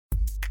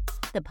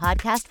The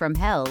Podcast from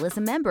Hell is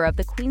a member of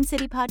the Queen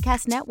City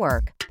Podcast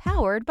Network,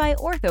 powered by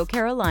Ortho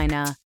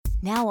Carolina.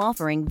 Now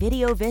offering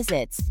video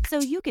visits so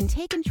you can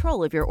take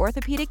control of your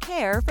orthopedic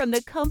care from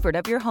the comfort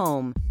of your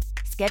home.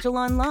 Schedule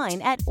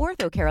online at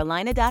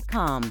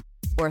orthocarolina.com.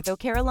 Ortho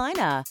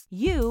Carolina,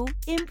 you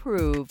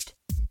improved.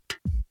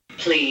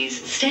 Please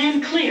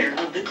stand clear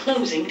of the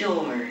closing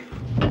door.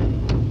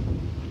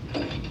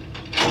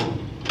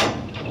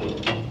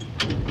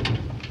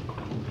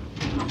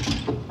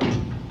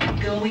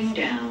 Going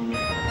down.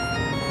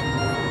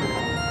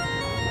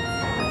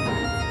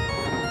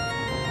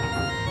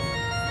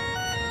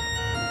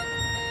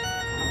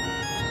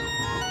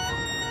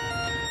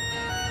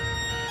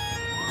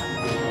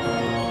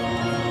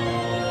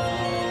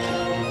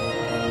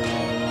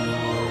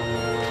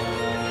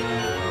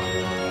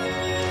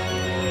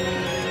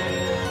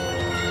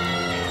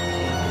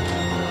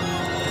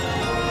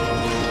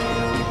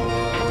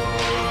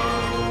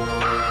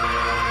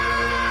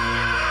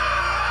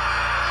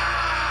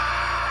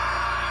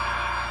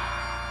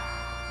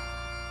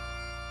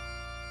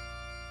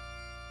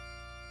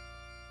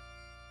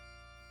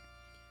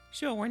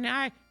 So when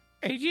I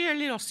did a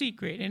little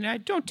secret, and I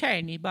don't tell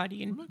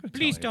anybody, and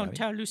please don't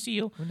tell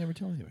Lucille. We'll never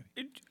tell anybody.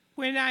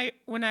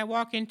 When I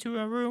walk into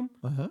a room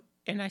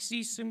and I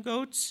see some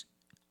goats,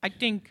 I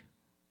think,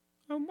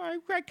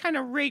 I kind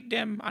of rate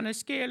them on a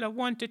scale of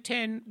 1 to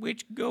 10,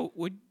 which goat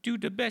would do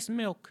the best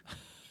milk.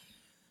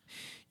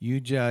 You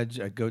judge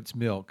a goat's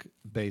milk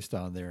based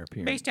on their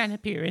appearance. Based on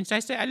appearance.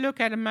 I look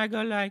at them, I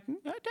go like,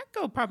 that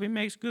goat probably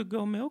makes good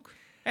goat milk.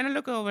 And I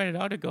look over at the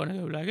other goat and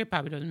I go like, it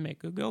probably doesn't make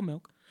good goat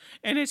milk.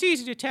 And it's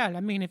easy to tell. I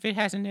mean, if it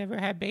hasn't ever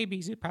had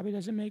babies, it probably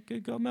doesn't make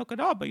good goat milk at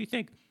all. But you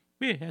think,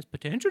 it has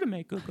potential to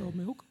make good goat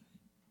milk.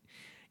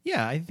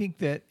 Yeah, I think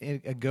that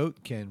a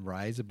goat can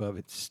rise above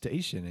its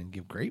station and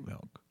give great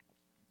milk.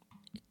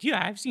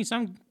 Yeah, I've seen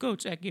some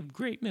goats that give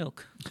great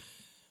milk.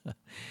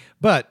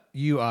 But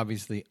you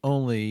obviously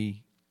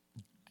only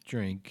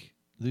drink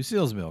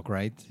Lucille's milk,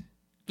 right?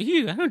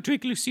 Ew, I don't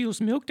drink Lucille's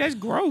milk. That's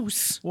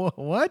gross.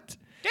 What?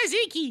 That's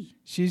icky.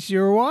 She's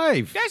your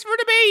wife. That's for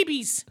the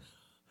babies.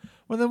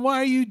 Well, then why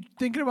are you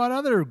thinking about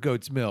other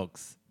goats'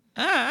 milks?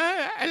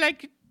 I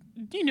like,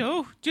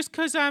 just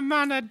because I'm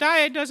on a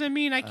diet doesn't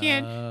mean I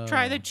can't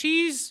try the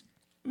cheese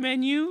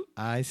menu.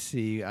 I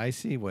see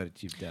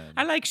what you've done.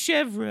 I like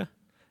chèvre.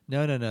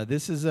 No.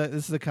 This is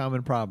a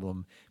common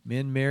problem.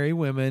 Men marry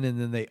women, and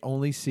then they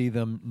only see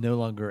them no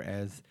longer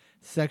as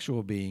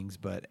sexual beings,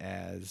 but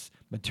as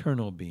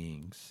maternal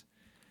beings.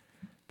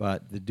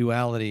 But the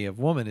duality of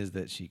woman is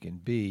that she can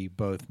be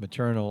both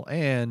maternal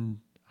and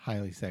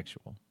highly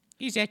sexual.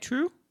 Is that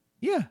true?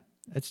 Yeah,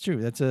 that's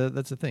true. That's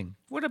a thing.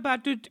 What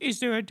about, is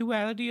there a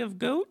duality of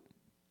goat?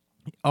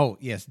 Oh,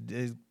 yes.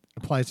 It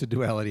applies to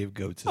duality of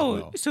goats as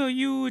well. So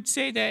you would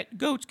say that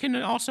goats can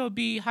also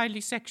be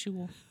highly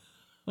sexual?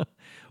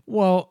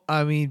 Well,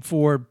 I mean,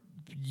 for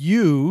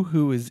you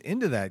who is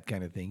into that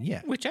kind of thing,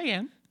 yeah. Which I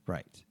am.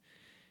 Right.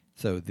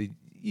 So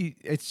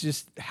it's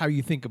just how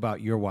you think about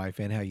your wife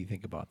and how you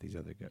think about these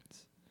other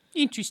goats.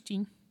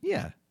 Interesting.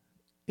 Yeah.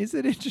 Is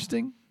it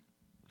interesting?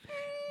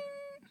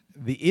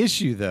 The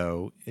issue,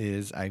 though,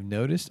 is I've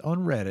noticed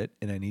on Reddit,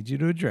 and I need you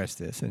to address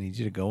this. I need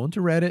you to go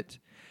onto Reddit.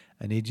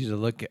 I need you to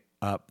look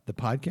up the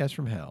Podcast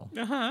from Hell.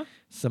 Uh-huh.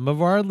 Some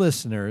of our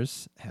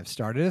listeners have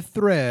started a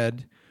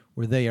thread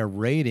where they are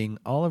rating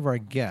all of our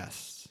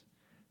guests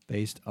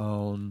based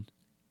on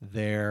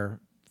their...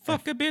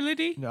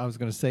 Fuckability? No, I was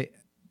going to say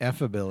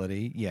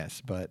F-ability,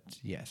 yes, but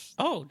yes.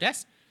 Oh,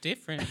 that's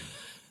different.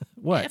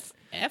 What?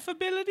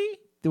 F-ability?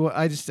 Well,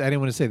 I didn't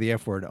want to say the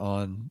F word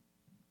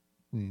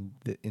in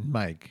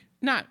mic.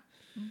 Not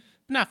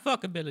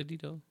fuckability,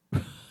 though.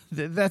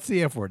 That's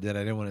the F word that I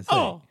didn't want to say.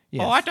 Oh,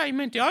 yes. I thought you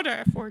meant the other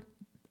F word.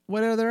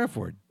 What other F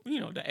word?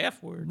 The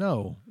F word.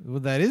 No, well,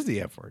 that is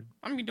the F word.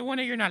 I mean, the one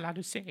that you're not allowed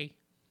to say.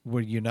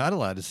 Well, you're not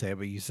allowed to say it,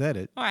 but you said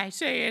it. Oh, I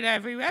say it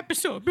every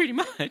episode, pretty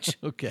much.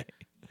 Okay.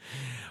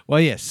 Well,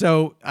 yes.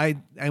 So I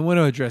want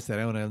to address that.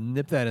 I want to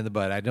nip that in the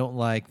bud. I don't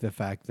like the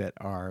fact that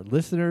our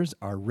listeners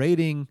are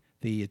rating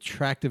the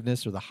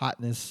attractiveness or the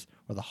hotness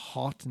or the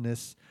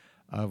hotness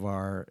of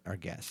our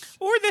guests.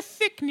 Or the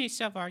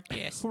thickness of our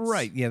guests.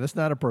 Right. Yeah, that's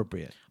not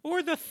appropriate.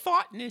 Or the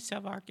thoughtness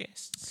of our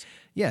guests.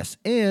 Yes.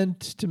 And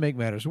to make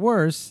matters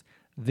worse,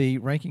 the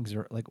rankings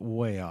are like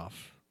way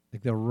off.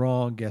 Like the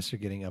wrong guests are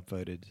getting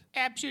upvoted.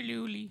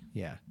 Absolutely.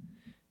 Yeah.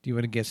 Do you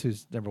want to guess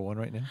who's number one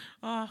right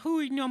now? Who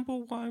is number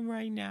one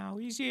right now?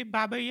 Is it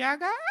Baba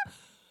Yaga?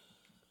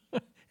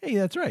 Hey,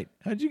 that's right.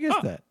 How'd you guess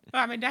that?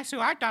 I mean, that's who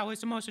I thought was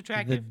the most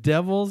attractive. The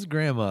devil's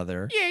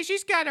grandmother. Yeah,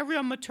 she's got a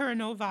real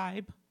maternal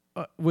vibe.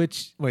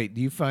 Wait,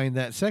 do you find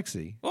that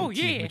sexy? Oh, that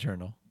she's yeah.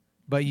 maternal.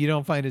 But you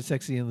don't find it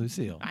sexy in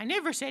Lucille. I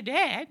never said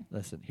that.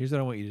 Listen, here's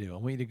what I want you to do. I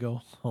want you to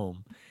go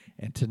home,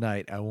 and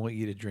tonight I want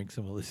you to drink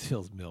some of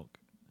Lucille's milk.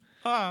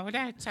 Oh,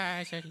 that's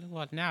I said,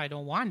 well, now I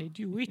don't want it.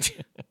 You eat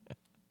it.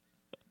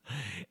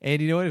 And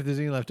you know what? If there's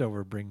any left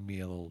over, bring me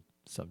a little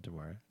some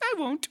tomorrow. I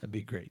won't. That'd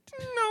be great.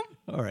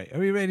 No. All right. Are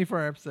we ready for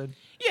our episode?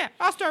 Yeah,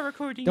 I'll start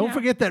recording. Don't now.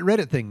 forget that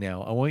Reddit thing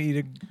now. I want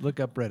you to look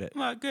up Reddit.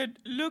 Well, good.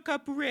 Look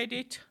up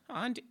Reddit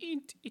on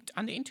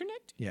the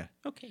internet. Yeah.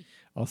 Okay.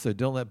 Also,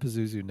 don't let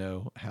Pazuzu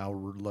know how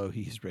low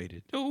he's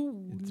rated. Oh,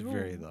 It's no.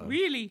 very low.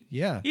 Really?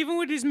 Yeah. Even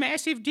with his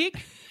massive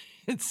dick?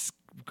 It's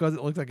because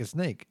it looks like a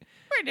snake.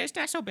 Well, that's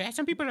not so bad.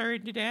 Some people are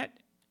into that.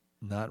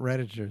 Not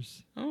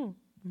Redditors. Oh.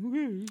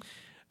 Okay.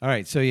 All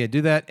right. So, yeah,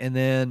 do that and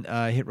then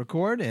hit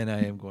record. And I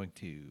am going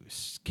to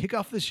kick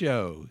off the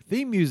show.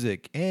 Theme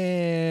music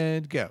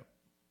and go.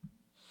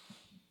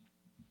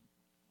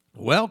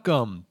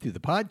 Welcome to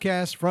the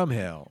podcast from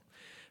hell.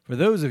 For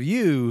those of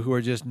you who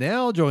are just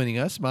now joining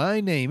us,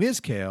 my name is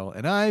Kale,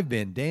 and I've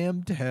been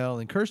damned to hell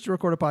and cursed to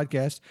record a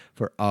podcast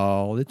for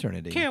all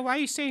eternity. Kale, why are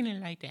you saying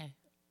it like that?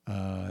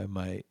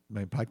 My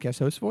podcast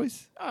host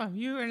voice? Oh,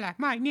 you're like,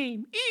 my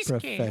name is Kale.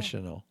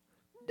 Professional.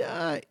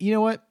 You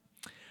know what?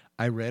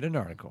 I read an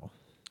article.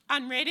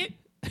 On Reddit?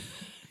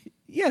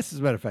 Yes, as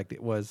a matter of fact,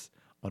 it was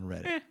on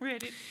Reddit.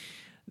 Reddit.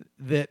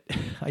 That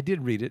I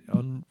did read it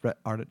on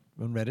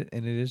Reddit,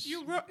 and it is.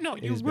 You wrote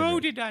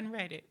it on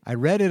Reddit. I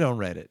read it on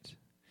Reddit.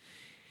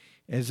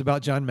 It's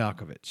about John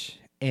Malkovich.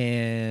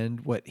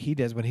 And what he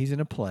does when he's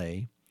in a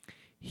play,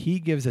 he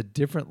gives a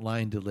different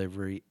line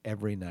delivery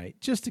every night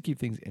just to keep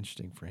things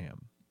interesting for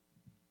him.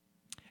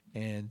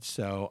 And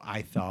so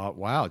I thought,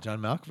 wow, John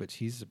Malkovich,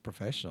 he's a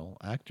professional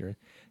actor,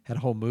 had a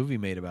whole movie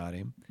made about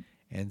him.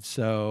 And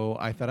so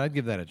I thought I'd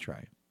give that a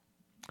try.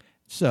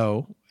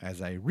 So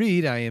as I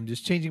read, I am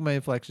just changing my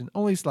inflection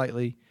only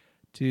slightly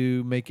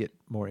to make it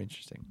more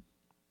interesting.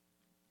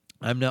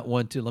 I'm not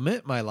one to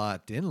lament my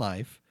lot in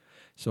life,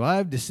 so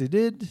I've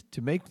decided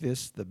to make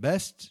this the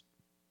best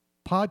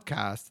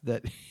podcast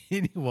that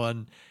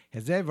anyone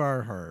has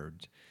ever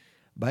heard.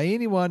 By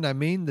anyone, I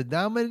mean the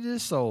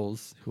dominated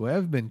souls who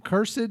have been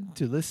cursed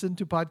to listen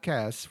to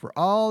podcasts for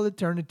all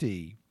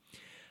eternity.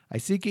 I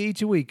seek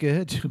each week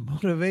to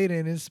motivate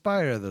and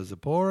inspire those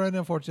poor and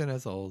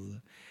unfortunate souls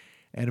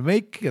and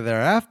make their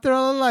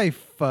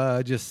afterlife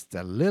just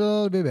a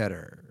little bit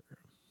better.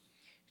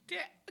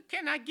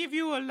 Can I give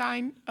you a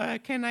line?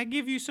 Can I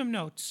give you some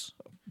notes?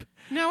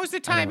 Now is the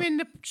time in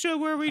the show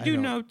where we do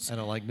notes. I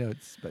don't like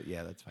notes, but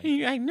yeah, that's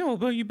fine. I know,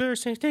 but you better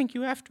say thank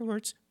you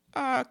afterwards.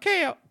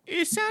 Kale,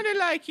 it sounded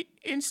like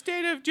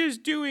instead of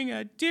just doing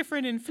a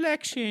different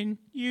inflection,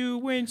 you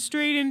went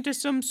straight into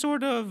some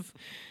sort of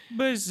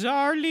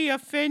bizarrely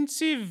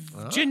offensive,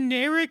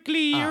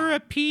 generically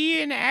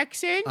European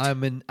accent.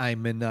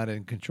 I'm not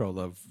in control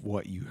of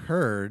what you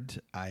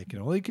heard. I can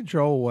only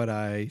control what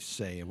I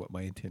say and what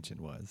my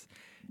intention was.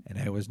 And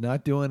I was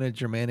not doing a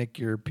Germanic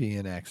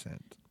European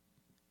accent.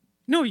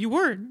 No, you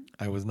weren't.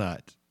 I was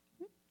not.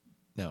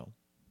 No.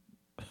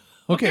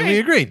 Okay, we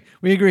agreed.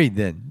 We agreed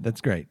then.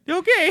 That's great.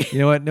 Okay. You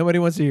know what? Nobody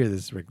wants to hear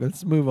this, Rick.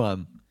 Let's move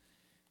on.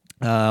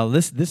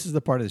 This is the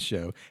part of the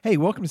show. Hey,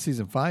 welcome to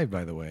season 5,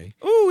 by the way.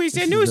 Ooh, it's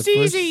a new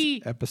season.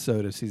 First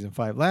episode of season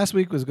 5. Last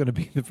week was going to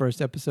be the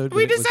first episode.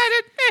 We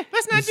decided,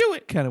 let's not do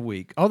it. Kind of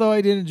weak. Although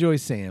I did enjoy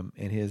Sam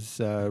and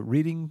his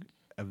reading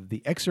of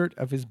the excerpt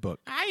of his book.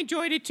 I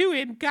enjoyed it too.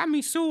 It got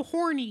me so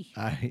horny.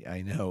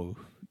 I know.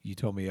 You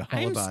told me all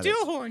about it. I'm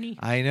still horny.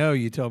 I know.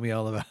 You told me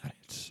all about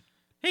it.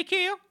 Hey,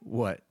 Kale.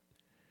 What?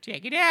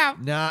 Check it out.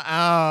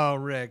 Oh,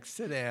 Rick,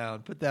 sit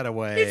down. Put that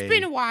away. It's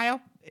been a while.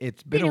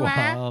 It's been a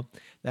while.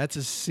 That's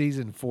a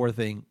season 4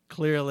 thing.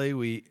 Clearly,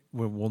 we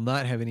will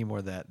not have any more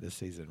of that this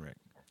season, Rick.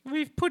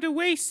 We've put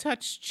away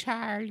such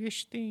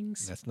childish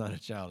things. That's not a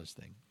childish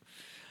thing.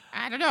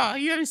 I don't know.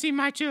 You haven't seen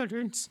my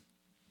children's.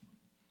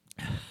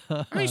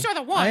 I mean, you saw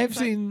the one. I've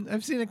seen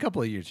a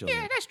couple of your children.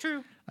 Yeah, that's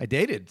true. I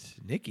dated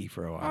Nikki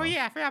for a while. Oh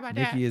yeah, I forgot about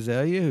that. Nikki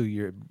Azalea, who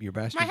your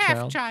bastard My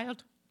half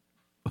child.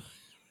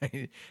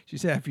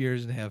 She's half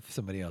yours and half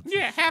somebody else.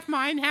 Yeah, half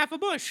mine, half a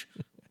bush.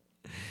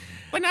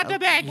 But not the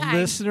bad guy.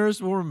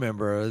 Listeners will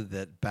remember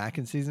that back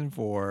in season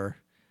 4,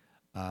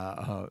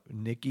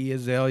 Nikki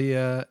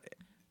Azalea.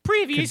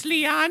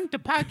 Previously on the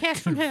podcast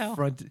from hell.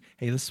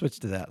 Hey, let's switch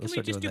to that. Let's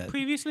Can we just do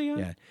previously on?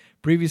 Yeah.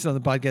 Previously on the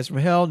podcast from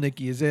hell,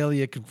 Nikki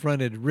Azalea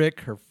confronted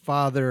Rick, her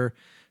father,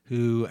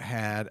 who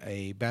had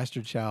a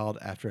bastard child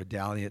after a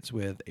dalliance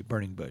with a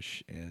burning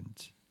bush. And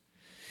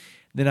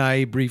then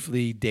I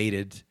briefly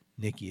dated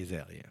Nikki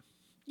Azalea.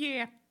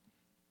 Yeah.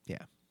 Yeah.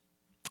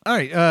 All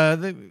right.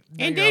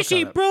 And then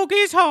she broke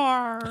his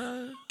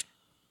heart.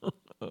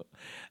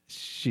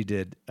 She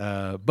did.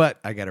 But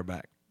I got her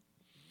back.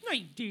 No,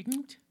 you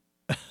didn't.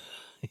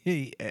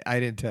 I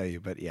didn't tell you,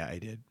 but yeah, I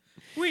did.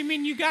 Wait,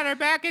 mean you got her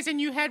back as in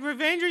you had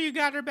revenge, or you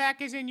got her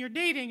back as in you're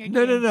dating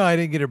again? No. I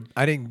didn't get her.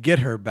 I didn't get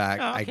her back.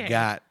 Oh, okay. I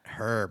got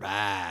her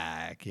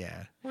back.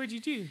 Yeah. What'd you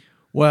do?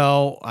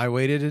 Well, I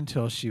waited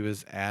until she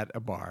was at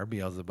a bar,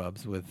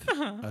 Beelzebub's, with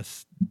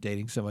us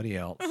dating somebody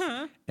else,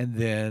 and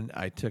then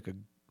I took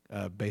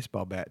a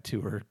baseball bat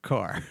to her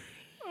car.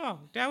 Oh,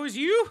 that was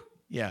you?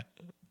 Yeah.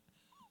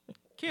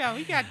 Yeah,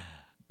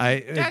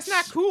 that's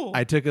not cool.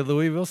 I took a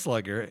Louisville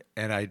Slugger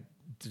and I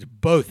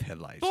did both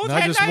headlights.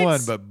 Not just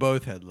one, but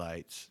both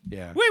headlights.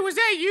 Yeah. Wait, was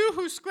that you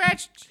who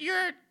scratched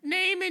your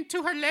name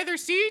into her leather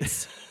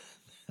seats?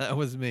 That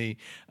was me.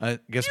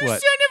 Guess You what? son of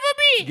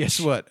a bitch.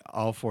 Guess what?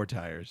 All 4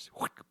 tires.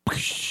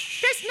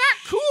 That's not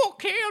cool,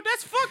 Kale.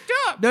 That's fucked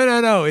up.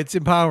 No. It's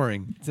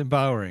empowering. It's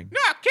empowering. No,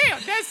 Kale,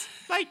 that's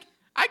like,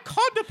 I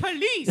called the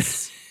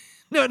police.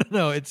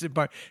 No. It's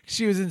empowering.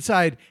 She was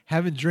inside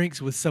having drinks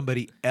with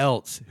somebody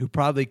else who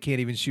probably can't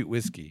even shoot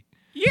whiskey.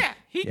 Yeah.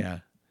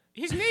 Yeah.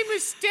 His name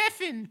is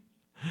Stefan.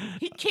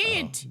 He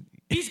can't.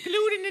 He's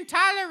gluten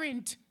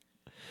intolerant.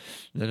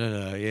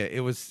 No. Yeah,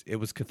 it was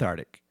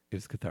cathartic. It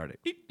was cathartic.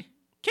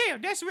 Kale,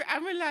 that's I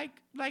mean, like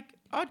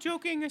all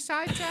joking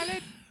aside,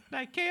 salad,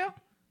 like Kale,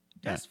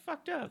 that's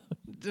fucked up.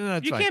 No,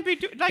 it's You fine. can't be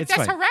like It's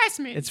that's fine.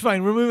 harassment. It's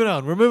fine. We're moving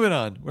on. We're moving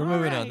on.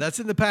 right.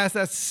 That's in the past.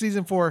 That's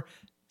season 4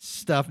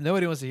 stuff.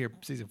 Nobody wants to hear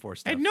season 4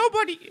 stuff. And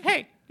nobody,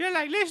 hey, they're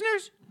like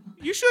listeners,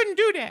 you shouldn't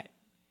do that.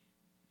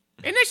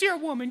 Unless you're a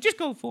woman, just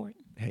go for it.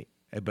 Hey,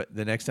 but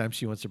the next time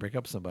she wants to break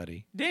up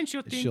somebody, Then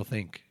she'll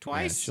think.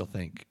 Twice? Yeah, she'll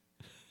think.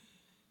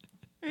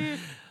 Eh.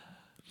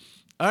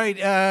 All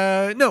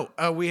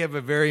right. We have a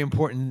very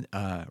important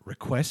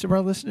request of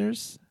our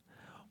listeners.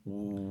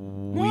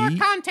 More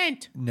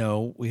content.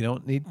 No, we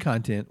don't need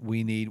content.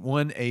 We need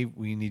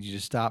we need you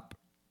to stop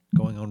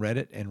going on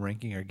Reddit and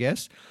ranking our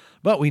guests,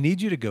 but we need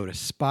you to go to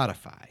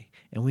Spotify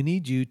and we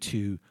need you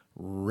to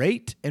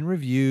rate and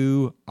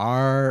review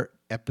our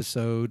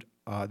episode,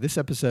 this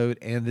episode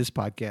and this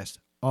podcast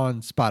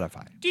on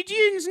Spotify. Did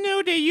you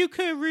know that you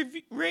could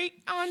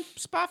rate on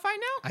Spotify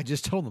now? I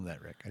just told them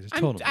that, Rick. I just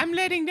told them. I'm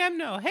letting them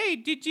know. Hey,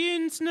 did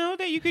you know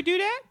that you could do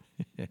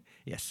that?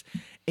 Yes.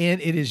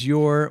 And it is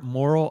your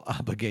moral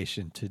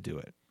obligation to do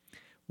it.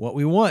 What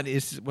we want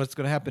is what's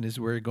going to happen is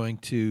we're going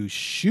to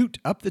shoot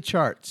up the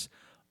charts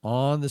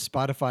on the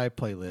Spotify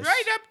playlist.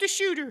 Right up the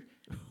shooter.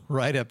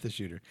 Right up the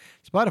shooter.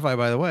 Spotify,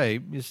 by the way,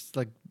 is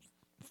like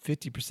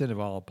 50% of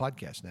all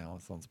podcasts now.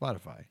 It's on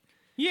Spotify.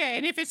 Yeah,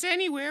 and if it's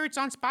anywhere, it's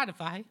on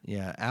Spotify.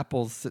 Yeah,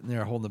 Apple's sitting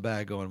there holding the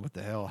bag going, what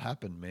the hell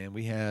happened, man?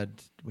 We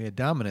had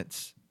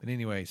dominance. But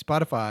anyway,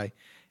 Spotify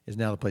is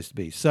now the place to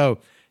be. So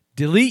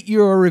delete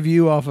your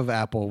review off of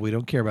Apple. We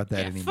don't care about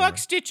that anymore. Fuck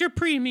Stitcher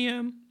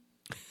Premium.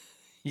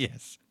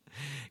 Yes.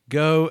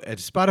 Go at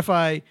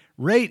Spotify,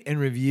 rate and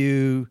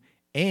review.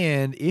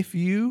 And if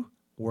you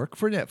work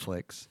for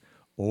Netflix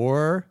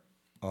or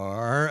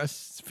are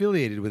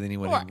affiliated with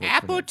anyone Or who works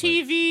Apple for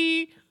Netflix,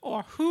 TV,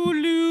 or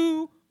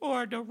Hulu,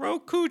 or the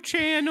Roku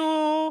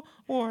channel,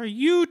 or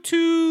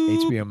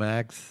YouTube. HBO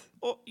Max,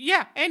 Oh,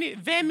 yeah,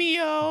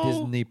 Vimeo.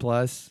 Disney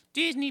Plus,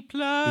 Disney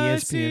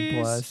Plus. ESPN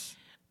Plus,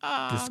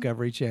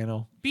 Discovery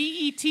Channel.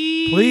 BET.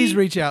 Please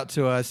reach out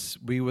to us.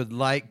 We would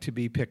like to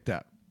be picked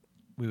up.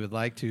 We would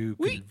like to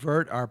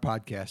convert our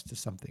podcast to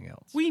something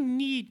else. We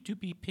need to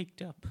be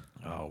picked up.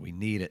 Oh, we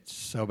need it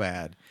so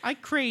bad. I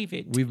crave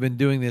it. We've been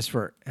doing this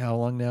for how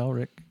long now,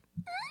 Rick?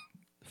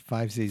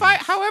 5 seasons.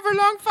 However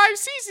long 5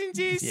 seasons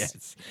is.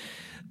 Yes.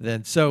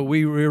 Then so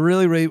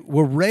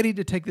we're ready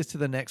to take this to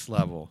the next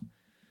level.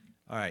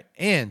 All right.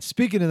 And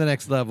speaking of the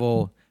next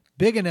level,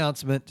 big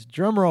announcement.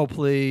 Drum roll,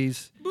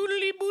 please.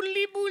 Boodly,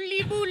 boodly, boodly,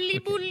 boodly,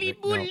 boodly,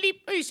 Rick, no. boodly.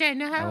 Oh, you saying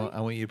that how?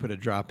 I want you to put a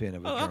drop in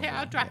of a Oh, drum okay, roll.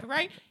 I'll drop it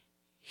right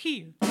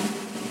here.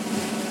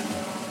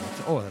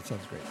 Oh, that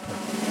sounds great.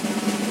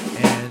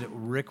 Perfect.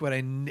 And Rick,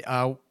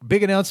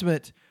 big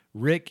announcement.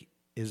 Rick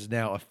is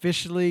now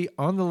officially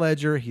on the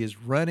ledger. He is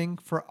running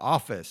for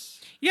office.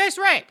 Yes,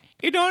 right.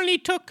 It only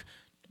took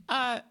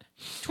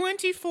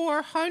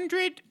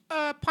 2,400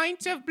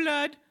 pints of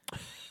blood.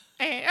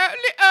 And,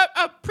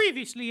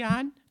 previously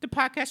on the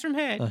podcast from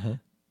Head. Uh-huh.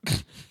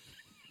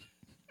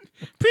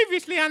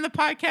 Previously on the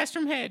podcast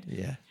from Head.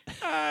 Yeah.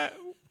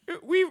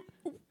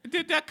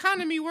 The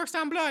economy works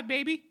on blood,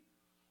 baby.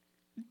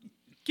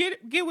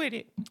 Get with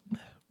it.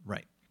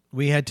 Right.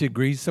 We had to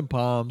grease some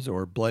palms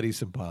or bloody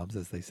some palms,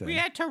 as they say. We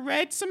had to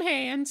red some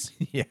hands.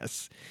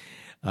 Yes.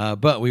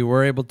 But we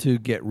were able to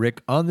get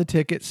Rick on the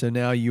ticket, so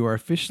now you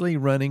even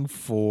running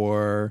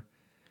for...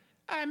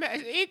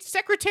 It's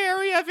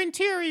Secretary of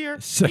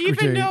Interior, Secretary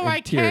even though of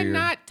Interior I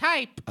cannot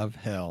type. of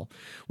hell,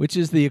 which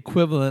is the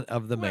equivalent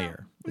of the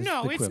mayor.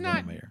 No, the it's equivalent not.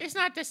 of mayor. It's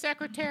not the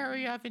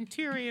Secretary of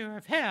Interior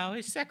of hell.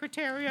 It's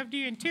Secretary of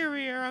the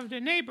Interior of the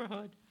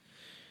neighborhood.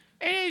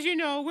 And as you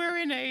know, we're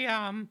in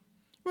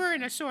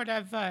a sort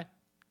of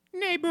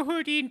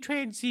neighborhood in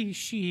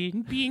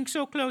transition, being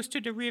so close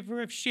to the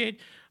river of shit.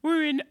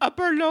 We're in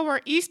Upper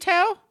Lower East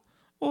Hell,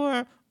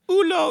 or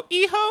Ulo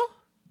Iho.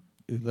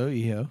 Ulo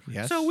Iho,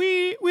 yes. So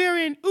we're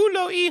in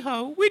Ulo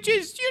Iho, which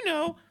is,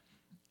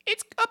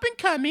 it's up and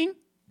coming.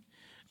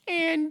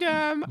 And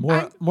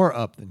more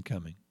up than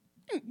coming.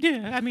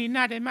 yeah, I mean,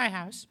 not in my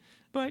house.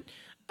 But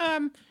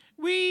so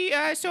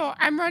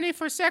I'm running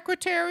for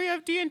Secretary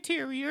of the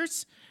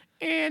Interiors,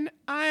 and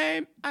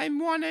I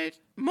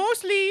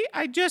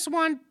just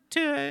want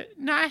to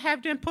not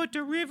have them put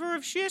the river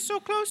of shit so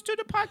close to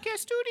the podcast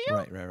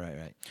studio.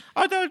 Right.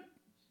 Although,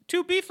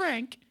 to be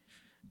frank,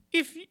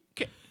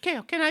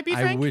 Kale, can I be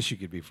frank? I wish you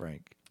could be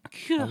frank.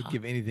 I would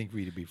give anything for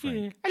you to be frank.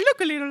 Yeah, I look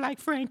a little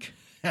like Frank.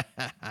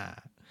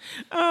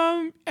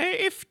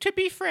 If to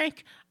be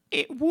frank,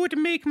 it would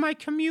make my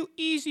commute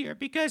easier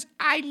because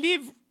I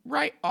live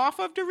right off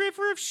of the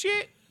river of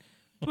shit,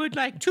 but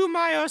like 2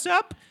 miles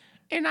up,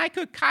 and I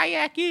could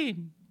kayak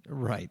in.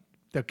 Right.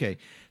 Okay.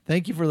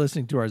 Thank you for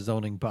listening to our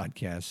zoning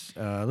podcast.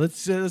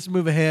 Let's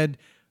move ahead.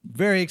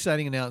 Very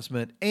exciting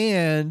announcement,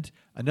 and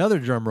another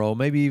drum roll,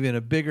 maybe even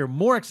a bigger,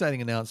 more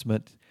exciting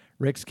announcement.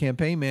 Rick's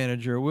campaign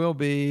manager will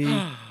be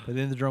put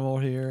in the drum roll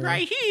here.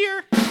 Right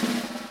here.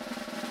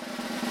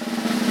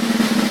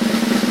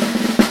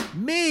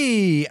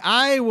 Me.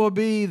 I will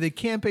be the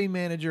campaign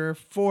manager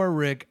for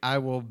Rick. I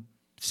will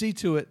see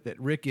to it that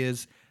Rick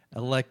is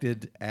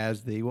elected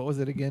as the, what was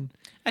it again?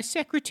 A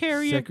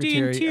Secretary of the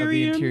Secretary of the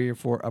Interior. Interior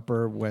for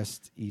Upper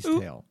West East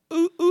Hill.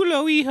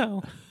 Ulo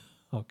Iho.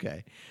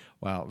 Okay.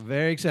 Wow.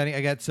 Very exciting.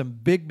 I got some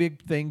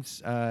big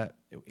things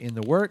in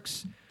the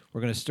works.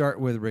 We're going to start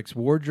with Rick's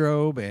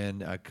wardrobe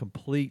and a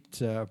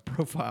complete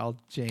profile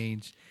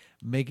change,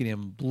 making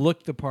him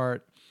look the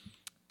part.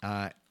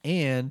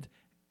 And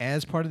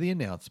as part of the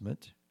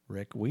announcement,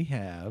 Rick, we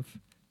have,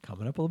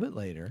 coming up a little bit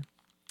later,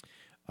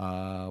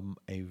 a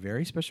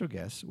very special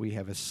guest. We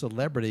have a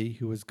celebrity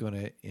who is going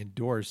to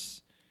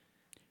endorse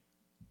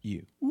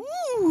you.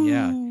 Ooh.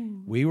 Yeah.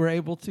 We were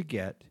able to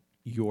get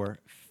your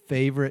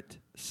favorite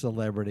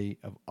celebrity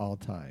of all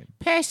time.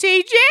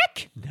 Passy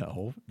Jack?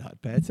 No,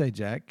 not Pat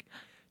Sajak.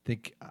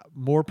 Think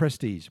more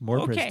prestige.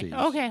 Prestige.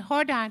 Okay,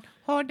 hold on.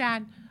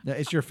 No,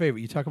 it's your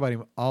favorite. You talk about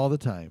him all the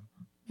time.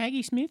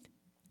 Maggie Smith?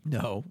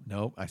 No,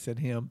 I said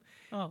him.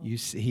 Oh.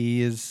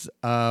 He is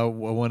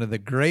one of the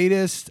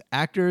greatest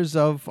actors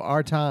of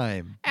our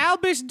time.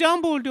 Albus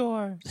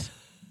Dumbledore.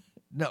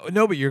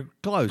 No, but you're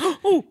close.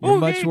 Oh, You're okay.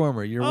 much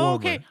warmer. You're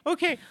warmer.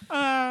 Okay.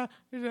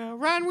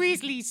 Ron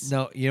Weasley's.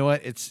 No, you know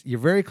what? You're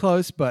very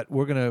close, but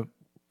we're gonna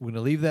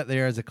leave that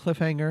there as a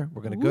cliffhanger.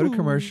 We're gonna go to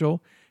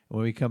commercial.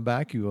 When we come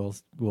back,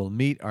 we'll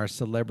meet our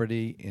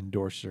celebrity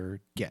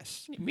endorser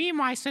guest. Me and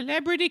my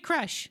celebrity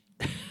crush.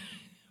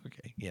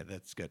 Okay, yeah,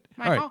 that's good.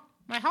 My All right,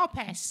 my hall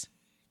pass.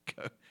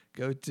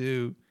 go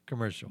to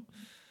commercial.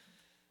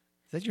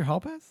 Is that your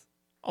hall pass?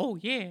 Oh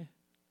yeah.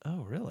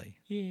 Oh, really?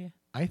 Yeah.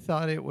 I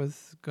thought it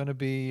was going to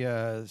be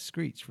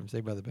Screech from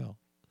Saved by the Bell.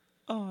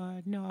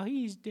 Oh no,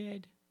 he's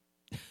dead.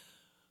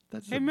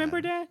 That doesn't Remember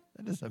matter. that?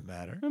 That doesn't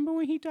matter. Remember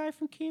when he died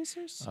from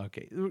cancers?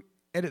 Okay,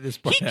 edit this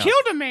part He out.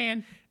 killed a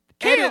man.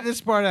 Edit this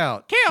part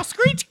out. Kale,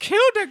 Screech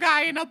killed a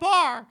guy in a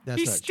bar. That's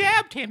He not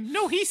stabbed him.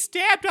 No, he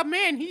stabbed a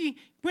man. He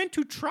went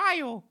to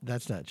trial.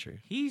 That's not true.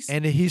 He's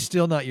And he's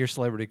still not your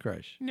celebrity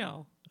crush.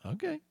 no.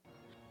 Okay.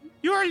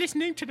 You're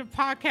listening to the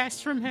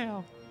podcast from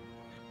hell,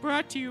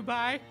 brought to you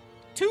by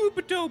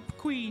Tube Dope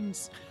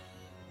Queens.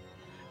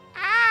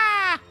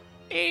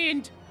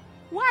 And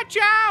watch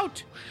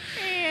out!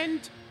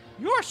 And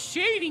your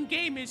shading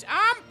game is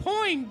on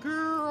point,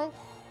 girl.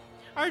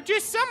 Are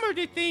just some of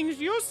the things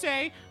you'll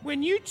say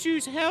when you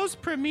choose Hell's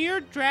premier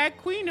drag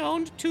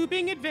queen-owned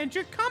tubing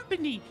adventure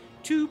company,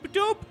 Tube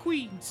Dope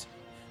Queens.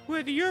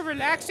 Whether you're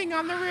relaxing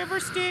on the river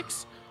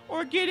Styx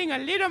or getting a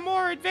little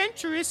more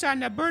adventurous on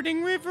the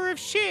burning river of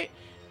shit,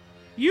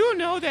 you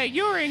know that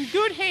you're in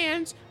good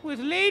hands with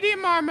Lady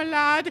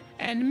Marmalade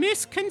and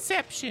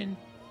Misconception.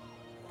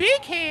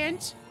 Big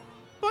hands,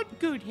 but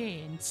good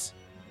hands.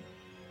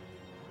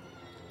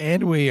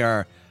 And we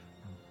are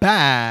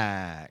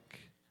back.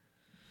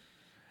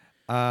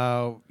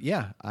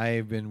 Yeah,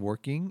 I've been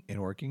working,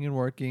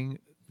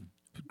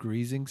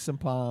 greasing some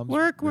palms,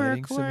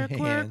 wetting some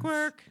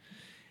hands.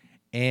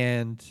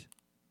 And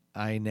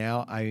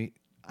I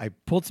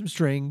pulled some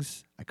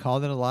strings. I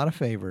called in a lot of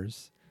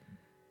favors.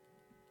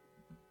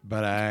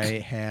 But I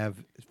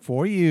have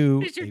for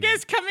you. Is your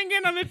guest coming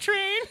in on the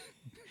train?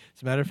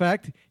 As a matter of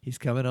fact, he's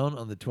coming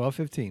on the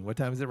 12:15. What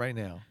time is it right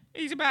now?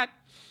 He's about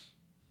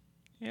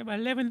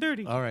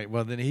 11:30. All right.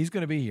 Well, then he's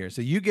going to be here.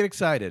 So you get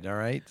excited. All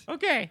right.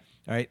 Okay.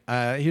 All right.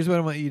 Here's what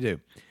I want you to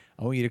do.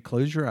 I want you to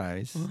close your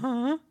eyes,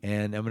 Uh-huh.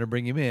 and I'm going to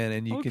bring him in,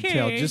 and you can Okay.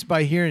 tell just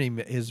by hearing him,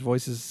 his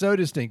voice is so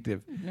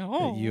distinctive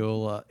No. that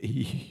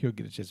you'll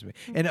get a chance to meet.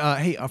 And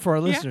hey, for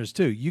our listeners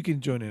too, you can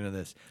join in on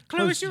this.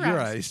 Close your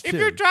eyes. If too.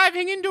 you're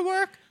driving into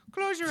work,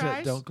 close your So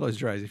eyes. don't close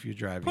your eyes if you're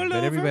driving. Pull but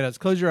over. everybody else,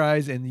 close your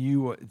eyes, and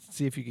you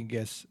see if you can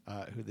guess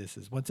who this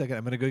is. 1 second.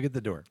 I'm going to go get the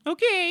door.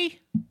 Okay.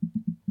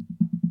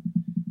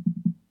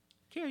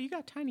 Carol, you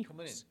got tiny Come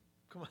on in. holes.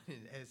 Come on in.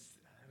 Have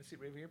a seat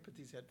right over here. Put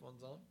these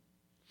headphones on.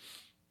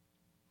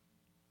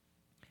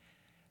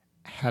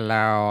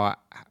 Hello,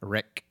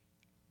 Rick.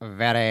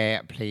 Very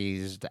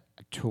pleased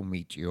to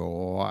meet you.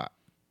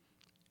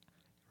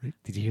 Rick,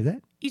 did you hear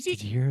that? Is Did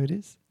it, you hear who it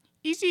is?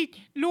 is it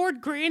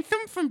Lord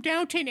Grantham from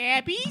Downton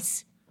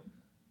Abbeys?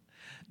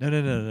 No,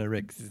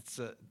 Rick. It's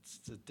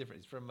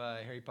different. It's from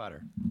Harry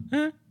Potter.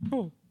 Huh?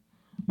 Oh.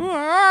 Oh,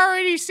 I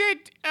already said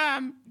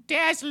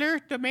Dazzler,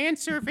 the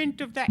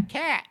manservant of that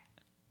cat.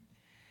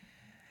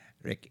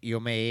 Rick, you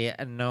may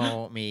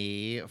know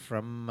me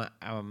from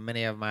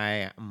many of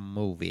my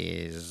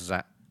movies.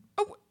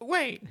 Oh,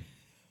 wait.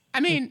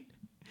 I mean,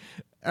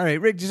 All right,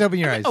 Rick, just open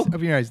your eyes. oh.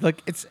 Open your eyes.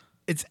 Look, it's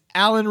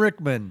Alan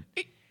Rickman.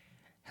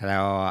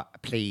 Hello,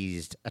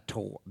 pleased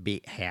to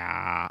be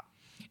here.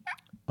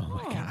 Oh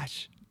my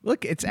gosh.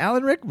 Look, it's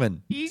Alan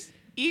Rickman. is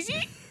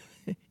he?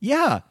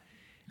 Yeah.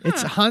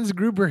 It's Hans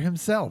Gruber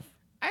himself.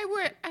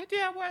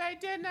 I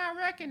did not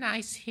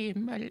recognize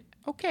him.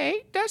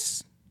 Okay,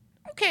 that's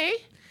okay.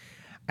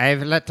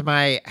 I've let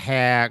my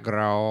hair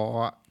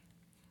grow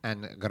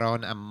and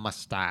grown a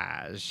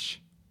mustache.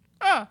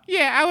 Oh,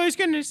 yeah, I was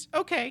gonna.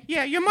 Okay,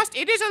 yeah,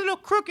 it is a little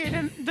crooked,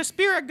 and the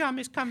spirit gum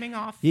is coming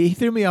off. He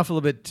threw me off a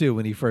little bit too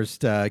when he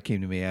first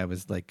came to me. I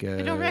was like,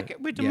 I don't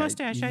with the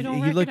mustache. I don't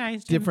he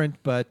recognize looked him. different,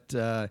 but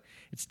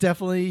it's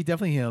definitely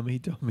him. He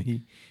told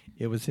me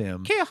it was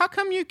him. Kale, how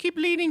come you keep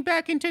leaning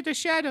back into the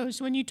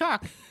shadows when you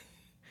talk?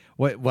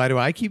 What? Why do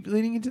I keep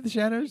leaning into the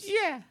shadows?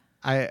 Yeah.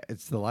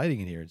 It's the lighting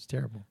in here. It's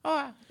terrible.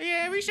 Oh,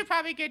 yeah, we should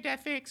probably get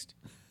that fixed.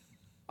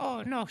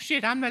 Oh no,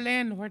 shit! I'm the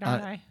landlord,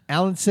 aren't I?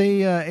 Alan,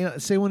 say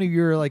one of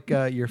your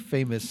your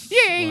famous.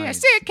 Yeah. lines.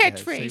 Say a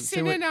catchphrase,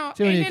 and then I'll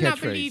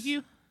believe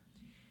you.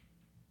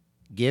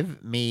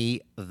 Give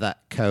me the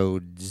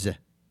codes.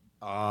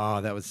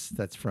 Oh,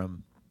 that's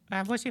from.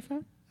 What's it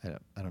from?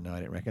 I don't know.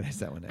 I didn't recognize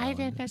that one.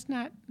 That's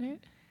not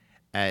it.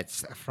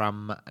 It's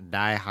from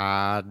Die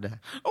Hard.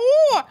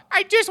 Oh,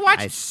 I just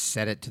watched. I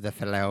said it to the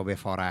fellow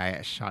before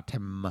I shot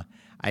him.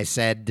 I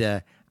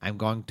said, I'm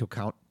going to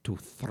count to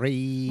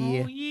 3.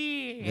 Oh, yeah.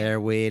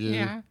 There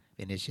will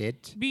finish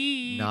it.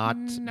 Not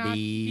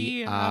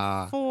be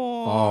a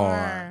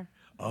 4.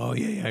 Oh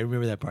yeah, I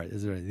remember that part.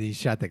 That's right. He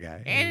shot the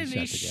guy. And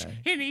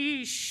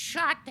he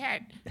shot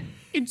that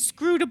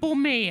inscrutable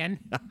man.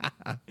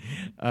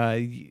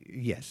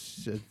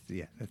 Yes.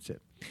 Yeah, that's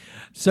it.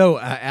 So,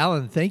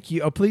 Alan, thank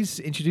you. Oh, please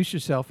introduce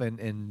yourself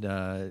and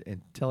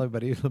tell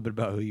everybody a little bit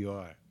about who you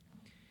are.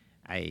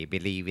 I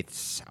believe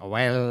it's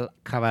well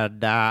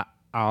covered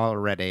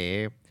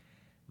already.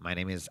 My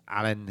name is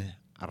Alan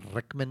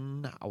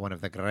Rickman, one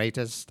of the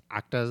greatest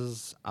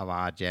actors of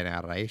our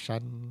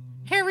generation.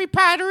 Harry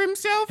Potter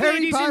himself,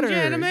 ladies and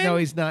gentlemen. No,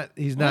 he's not.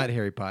 He's not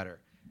Harry Potter.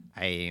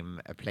 I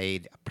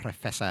played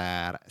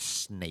Professor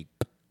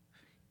Snape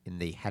in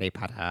the Harry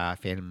Potter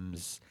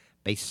films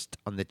based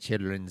on the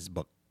children's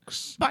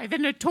books. By the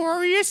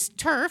notorious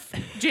turf,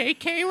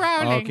 J.K.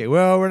 Rowling. Okay,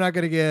 well, we're not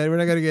gonna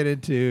get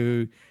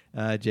into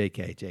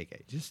J.K.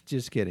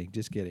 Just kidding.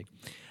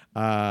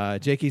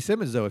 J.K.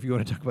 Simmons, though, if you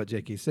want to talk about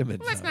J.K.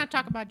 Simmons. Let's not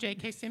talk about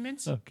J.K.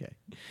 Simmons.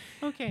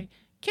 Okay.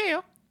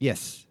 Kale,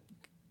 Yes.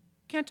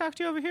 can I talk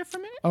to you over here for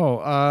a minute?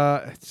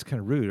 Oh, it's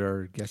kind of rude.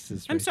 Our guest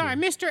is. I'm right sorry,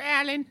 here. Mr.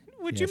 Allen.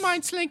 Would you Yes.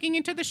 mind slinking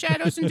into the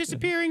shadows and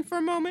disappearing for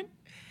a moment?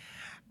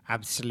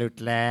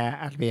 Absolutely.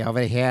 I'll be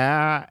over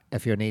here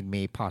if you need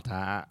me,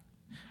 Potter.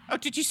 Oh,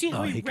 did you see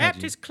how he he called wrapped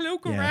you. his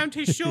cloak Yeah. around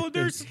his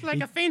shoulders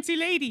like a fancy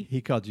lady? He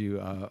called you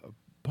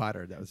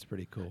Potter. That was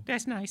pretty cool.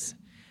 That's nice.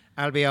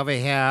 I'll be over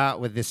here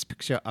with this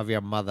picture of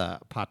your mother,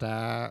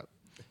 Potter.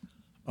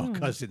 Oh,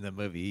 because in the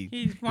movie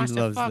He wants to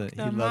loves fuck he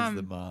the loves mom.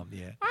 the mom.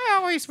 Yeah. I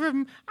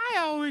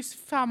always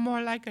felt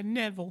more like a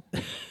Neville.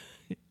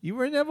 You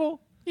were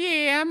Neville,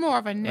 Yeah, I'm more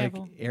of a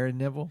Neville. like Aaron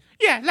Neville.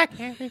 Yeah, like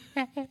Harry.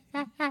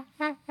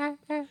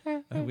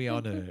 We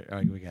all know. All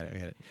right, we got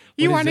it.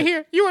 You What want is to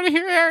it?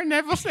 hear Aaron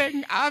Neville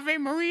saying Ave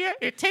Maria?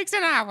 It takes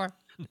an hour.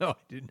 No, I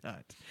do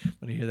not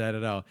want to hear that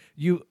at all.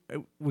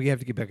 We have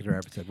to get back into our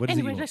episode. What is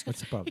Anyway, it? let's go. What's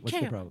the problem? Hey, What's the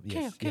Kale, problem?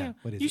 Kale, Yes. Kale, Yeah.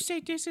 What is you it? say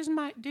this is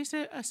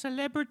a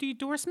celebrity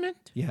endorsement?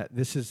 Yeah.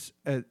 This is.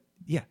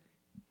 Yeah.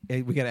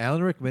 We got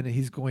Alan Rickman, and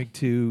he's going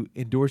to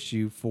endorse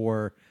you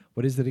for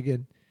what is it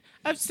again?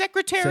 Of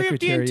Secretary of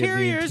the Secretary of the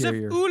Interiors of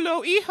Interior.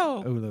 Ulo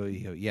Iho. Ulo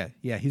Iho.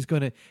 Yeah. He's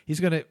gonna.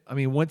 I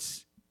mean,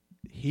 once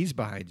he's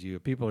behind you,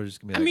 people are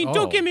just gonna be I like, mean, oh,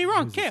 don't get me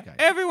wrong, who's this Kale. guy?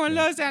 Everyone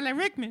Yeah. loves Alan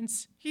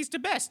Rickman's. He's the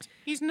best.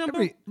 He's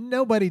number.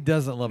 Nobody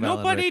doesn't love Alan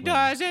Nobody Rickman.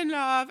 doesn't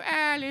love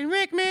Alan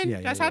Rickman.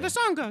 Yeah, That's yeah, how yeah. the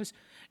song goes.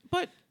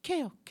 But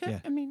Kale, Yeah.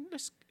 I mean,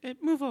 let's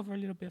move over a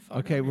little bit farther.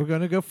 Okay, we're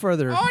gonna go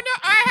further. Oh no,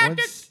 I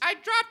Once-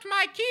 dropped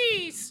my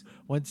keys.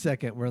 1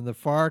 second. We're in the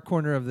far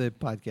corner of the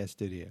podcast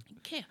studio.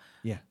 Kale,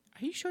 Yeah.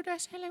 are you sure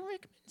that's Alan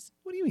Rickman's?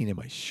 What do you mean? Am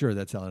I sure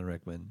that's Alan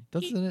Rickman?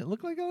 Doesn't it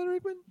look like Alan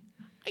Rickman?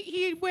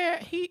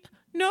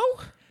 No,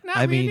 not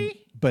I really. mean,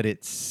 but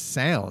it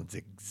sounds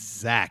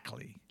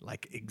exactly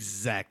like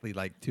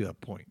to a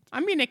point. I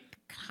mean, it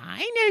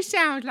kind of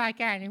sounds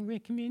like Alan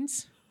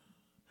Rickman's.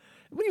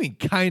 What do you mean,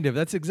 kind of?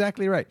 That's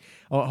exactly right.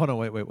 Oh, hold on,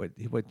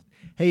 wait.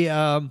 Hey,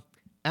 Alan,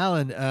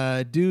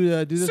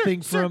 do the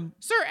thing from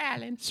Sir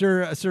Alan.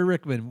 Sir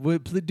Rickman.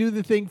 Do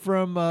the thing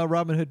from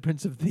Robin Hood,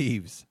 Prince of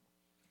Thieves.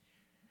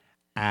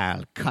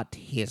 I'll cut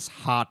his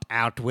heart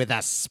out with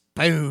a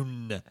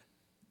spoon.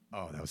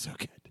 Oh, that was so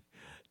good.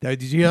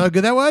 Did you hear how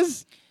good that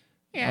was?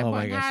 Yeah, Oh well,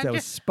 my now gosh, I'm that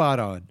was just- spot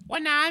on.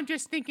 Well, now I'm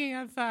just thinking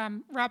of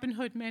Robin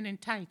Hood Men in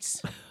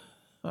Tights.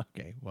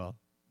 Okay, well,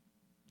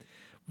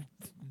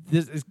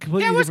 this is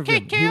completely That was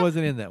different. Kale. film. He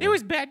wasn't in that It one.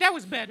 was bad. That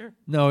was better.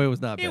 No, it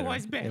was not It better.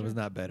 was better. It was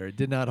not better. It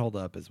did not hold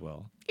up as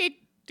well. It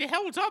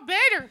holds up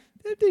better.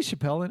 Dave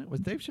Chappelle in it?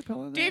 Was Dave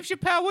Chappelle in that? Dave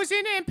Chappelle was in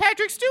it, and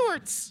Patrick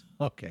Stewart's.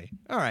 Okay.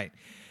 All right.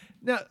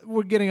 Now,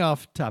 we're getting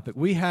off topic.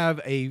 We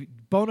have a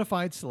bona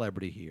fide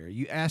celebrity here.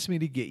 You asked me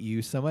to get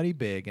you somebody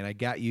big, and I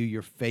got you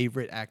your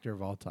favorite actor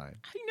of all time.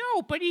 I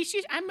know, but he's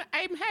just, I'm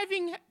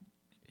having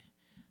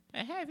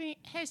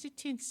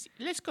hesitancy.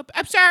 Let's go.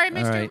 I'm sorry,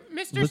 right.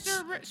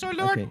 Mr. Sir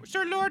Lord okay.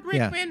 Sir Lord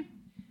Yeah. Rickman.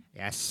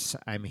 Yes,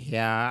 I'm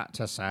here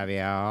to serve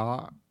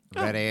you.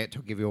 Ready to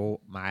give you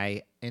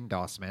my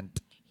endorsement.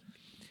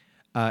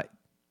 Why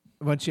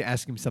don't you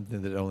ask him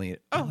something that only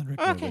Alan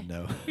Rickman would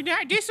know? Now,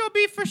 this will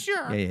be for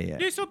sure. Yeah.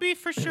 This will be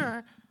for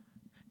sure.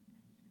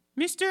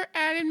 Mr.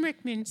 Alan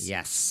Rickmans.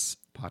 Yes,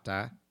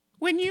 Potter.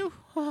 When you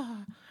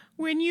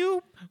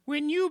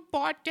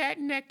bought that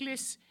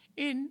necklace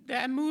in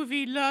that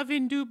movie Love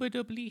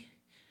Indubitably,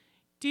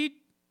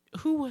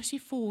 who was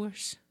it for?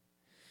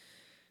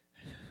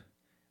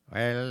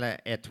 Well,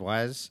 it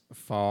was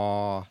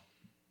for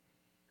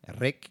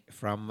Rick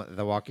from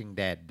The Walking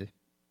Dead.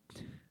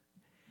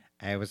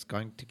 I was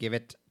going to give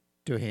it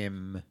to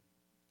him.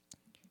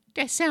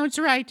 That sounds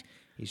right.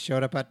 He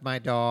showed up at my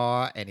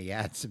door and he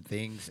had some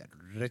things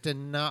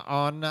written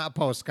on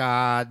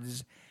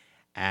postcards.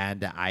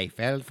 And I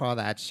fell for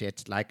that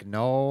shit like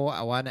no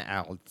one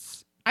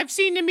else. I've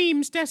seen the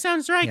memes. That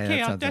sounds right, Yeah,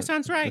 Kale. That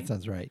sounds right. That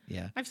sounds right.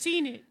 Yeah, I've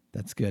seen it.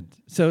 that's good.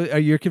 So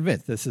you're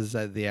convinced this is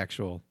the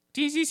actual?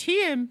 This is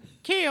him,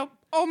 Kale.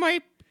 All my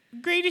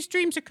greatest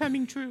dreams are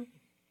coming true.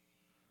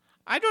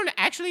 I don't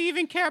actually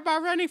even care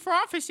about running for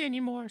office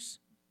anymore.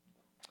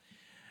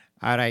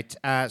 All right.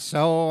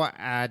 So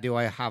do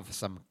I have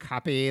some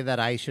copy that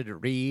I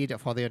should read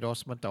for the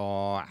endorsement,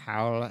 or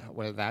how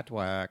will that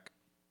work?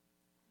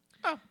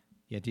 Oh,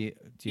 Yeah. Do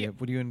you have,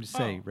 what do you want to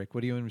say, Rick?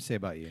 What do you want to say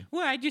about you?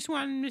 well, I just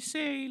wanted to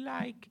say,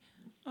 like,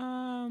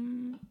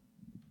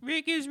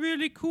 Rick is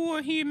really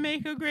cool. He'd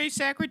make a great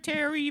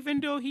secretary,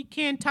 even though he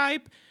can't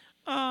type.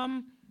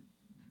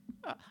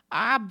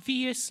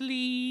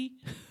 Obviously.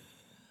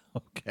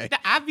 Okay. The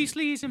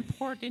obviously is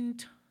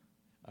important.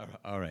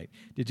 All right.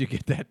 Did you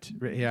get that?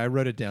 Yeah, I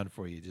wrote it down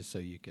for you just so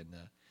you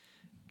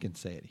can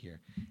say it here.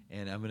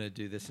 And I'm going to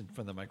do this in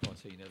front of the microphone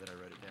so you know that I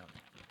wrote it down.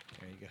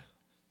 There you go.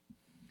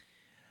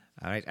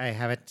 All right. I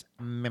have it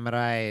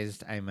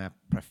memorized. I'm a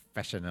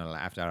professional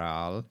after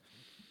all.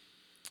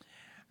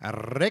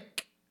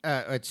 Rick,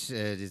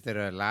 is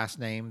there a last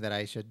name that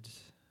I should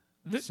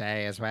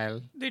say as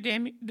well?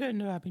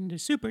 The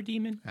super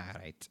demon. All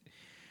right.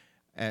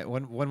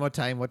 One more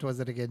time. What was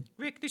it again?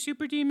 Rick the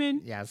super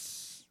demon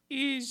Yes.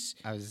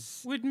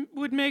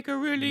 would make a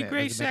really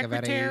great make a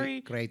very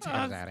secretary. great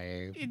of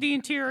secretary the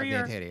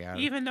interior, interior.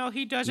 even though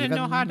he doesn't Even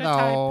know how to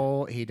type.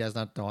 though he does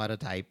not know how to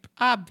type.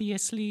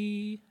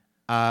 Obviously.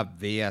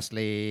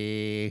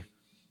 Obviously.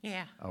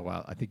 Yeah. Oh,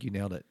 wow. I think you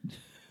nailed it.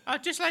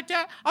 Just like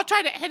that. I'll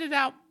try to edit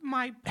out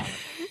my part,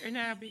 and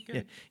that'll be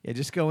good. Yeah,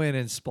 just go in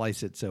and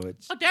splice it so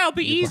it's... Oh, that'll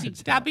be your easy.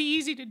 parts That'll out. be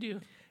easy to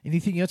do.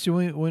 Anything else you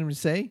want to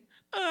say?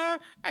 I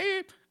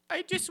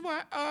just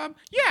want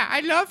yeah,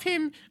 I love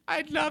him.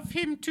 I'd love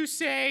him to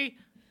say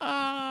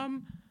Hey,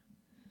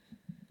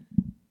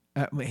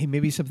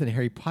 maybe something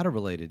Harry Potter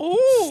related.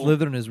 Oh!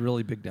 Slytherin is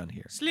really big down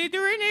here.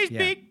 Slytherin is Yeah.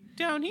 big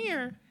down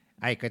here.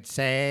 I could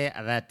say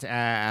that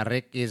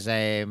Rick is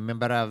a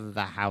member of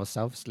the House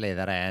of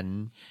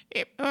Slytherin.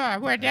 Well,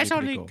 that's pretty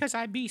only cool. because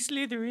I be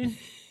Slytherin.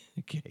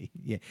 Okay,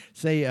 yeah.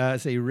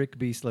 Say Rick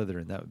B.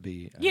 Slytherin. That would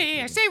be...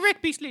 yeah. Say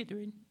Rick be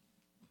Slytherin.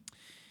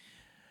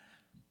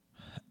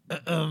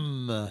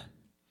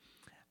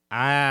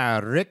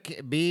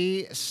 Rick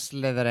B.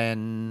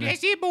 Slytherin.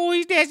 That's it,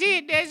 boys. That's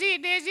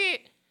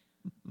it.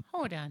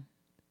 Hold on.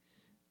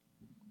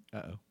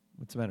 Uh-oh.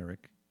 What's the matter,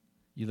 Rick?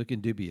 You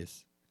looking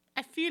dubious.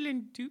 I feel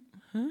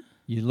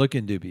You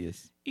looking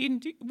dubious.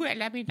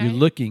 well, I mean, You're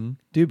looking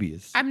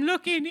dubious. I'm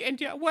looking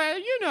into, well,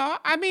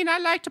 I mean, I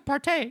like to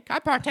partake. I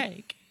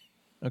partake.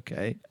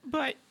 Okay.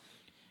 But,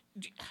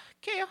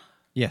 Kale,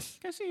 Yes.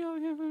 can I see you over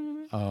here for a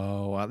minute?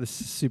 Oh, wow.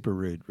 This is super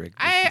rude, Rick.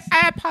 I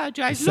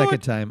apologize. The second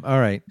Lord, time. All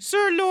right.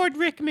 Sir Lord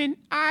Rickman,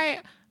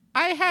 I've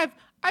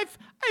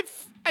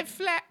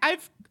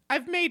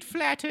made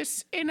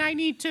flatus, and I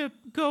need to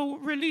go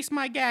release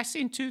my gas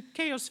into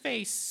Kale's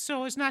face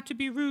so as not to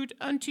be rude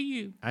unto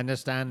you.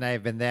 Understand,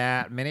 I've been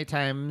there many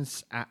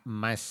times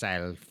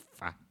myself.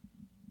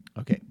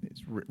 Okay.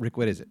 Rick,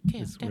 what is it?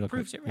 Kale, Just that real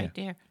proves quick. it right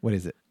there. What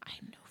is it? I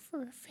know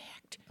for a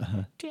fact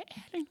that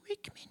Alan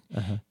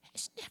Rickman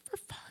has never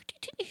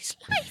farted in his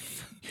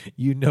life.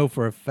 You know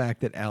for a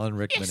fact that Alan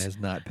Rickman Yes. has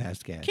not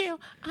passed gas. Kale,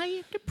 I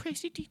am the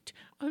president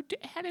of the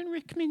Alan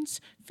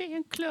Rickman's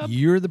fan club.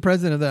 You're the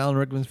president of the Alan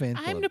Rickman's fan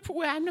club. I'm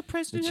the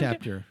president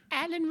chapter. of the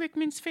Alan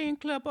Rickman's fan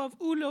club of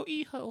Ulo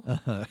Iho.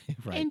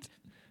 Right. And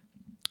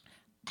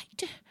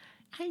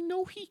I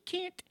know he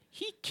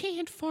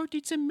can't fart.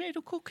 It's a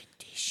medical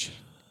condition.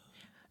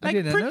 I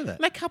did not know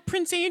that. Like how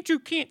Prince Andrew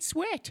can't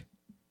sweat.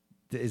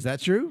 Is that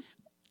true?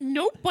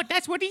 Nope, but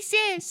that's what he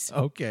says.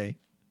 Okay.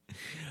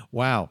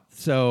 Wow.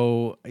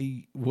 So,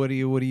 what are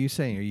you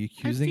saying? Are you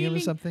accusing him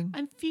of something?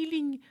 I'm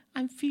feeling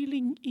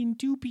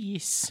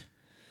indubious.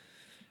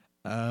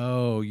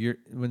 Oh,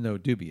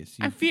 dubious.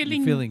 I'm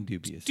feeling You're feeling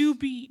dubious.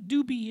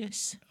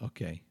 Dubious.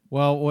 Okay.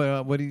 Well,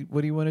 what do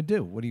you want to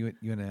do? What do you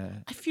want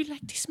to? I feel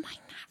like this might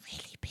not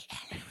really be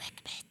Alan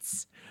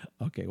Rickman's.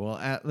 Okay.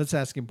 Well, let's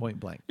ask him point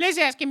blank. Let's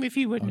ask him if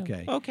he would know.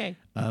 Okay. Okay.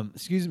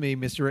 Excuse me,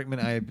 Mr. Rickman.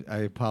 I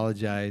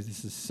apologize.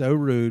 This is so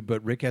rude,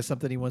 but Rick has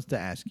something he wants to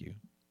ask you.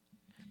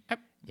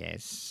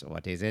 Yes,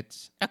 what is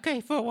it? Okay,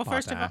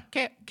 first of all,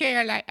 Kale,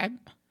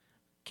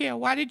 Kale,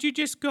 why did you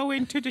just go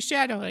into the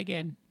shadow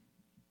again?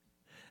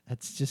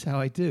 That's just how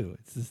I do.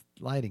 It's this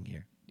lighting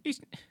here.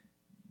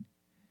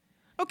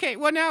 Okay,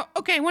 well now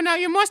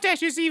your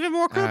mustache is even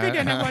more crooked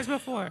than it was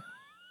before.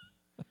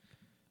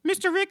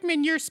 Mr.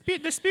 Rickman,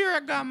 the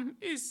spirit gum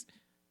it's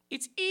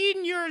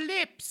in your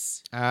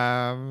lips.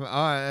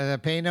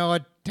 Pay no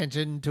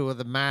attention to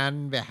the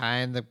man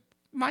behind the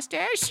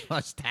Mustache?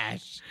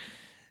 mustache.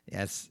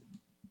 Yes.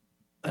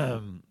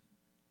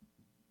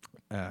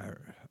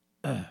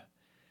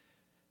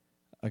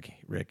 Okay,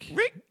 Rick.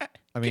 Rick?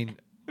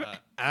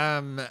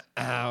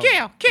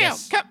 Kale,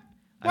 yes. come.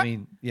 I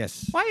mean,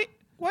 yes. Why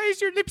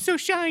is your lip so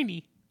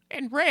shiny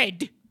and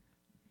red?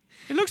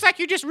 It looks like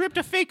you just ripped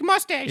a fake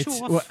mustache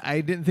off. Well,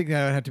 I didn't think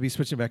that I would have to be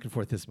switching back and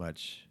forth this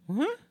much.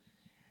 Huh?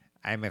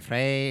 I'm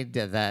afraid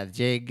the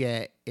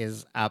jig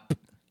is up.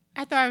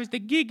 I thought it was the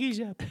gig is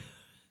up.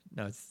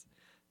 No, it's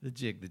the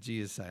jig. The G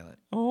is silent.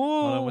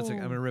 Oh. Hold on one second.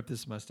 I'm going to rip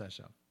this mustache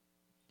off.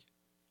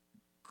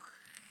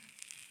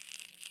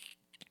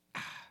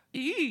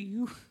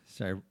 Ew.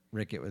 Sorry,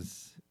 Rick. It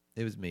was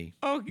me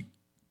Oh,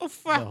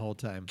 fuck. the whole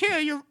time.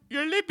 Kale,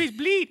 your lip is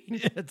bleeding.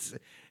 It's.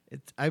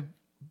 I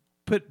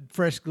put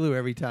fresh glue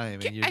every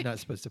time, and you're not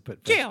supposed to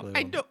put fresh glue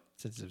on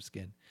sensitive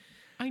skin.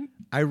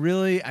 I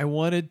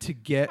wanted to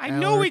get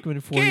Alan Rickman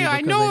for you.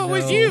 I know it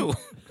was you.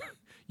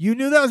 You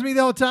knew that was me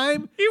the whole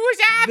time? It was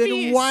obvious.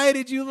 Then why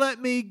did you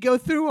let me go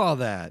through all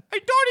that? I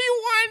thought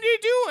you wanted to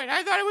do it.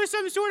 I thought it was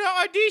some sort of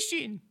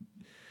audition.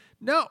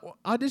 No,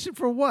 audition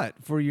for what?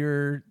 For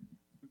your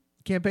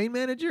campaign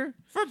manager?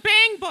 For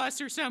Bang Bus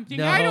or something.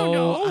 No, I don't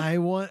know.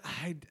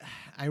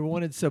 I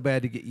wanted so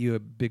bad to get you a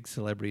big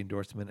celebrity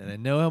endorsement, and I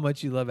know how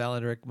much you love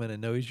Alan Rickman. I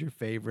know he's your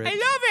favorite. I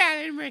love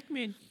Alan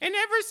Rickman. And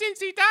ever since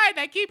he died,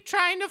 I keep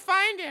trying to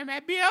find him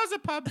at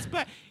Beelzebub's,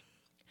 but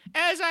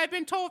as I've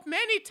been told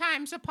many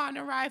times upon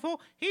arrival,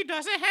 he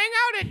doesn't hang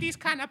out at these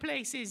kind of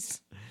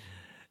places.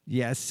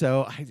 Yes,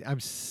 so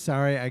I'm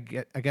sorry. I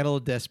got a little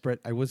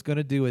desperate. I was going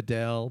to do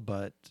Adele,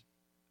 but...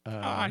 no,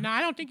 I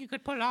don't think you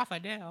could pull off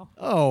Adele.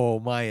 Oh,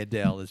 my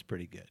Adele is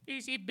pretty good.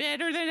 Is he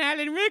better than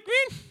Alan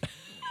Rickman?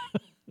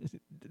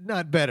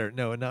 Not better.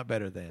 No, not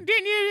better than.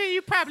 Then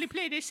you probably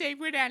play the same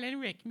with Alan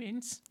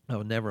Rickman's.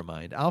 Oh, never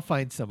mind. I'll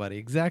find somebody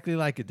exactly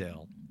like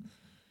Adele.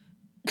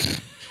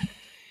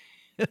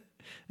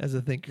 As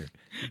a thinker.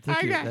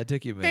 That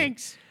took you a minute.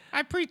 Thanks. I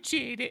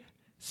appreciate it.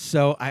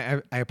 So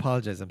I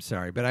apologize. I'm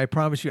sorry. But I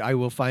promise you I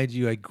will find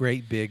you a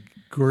great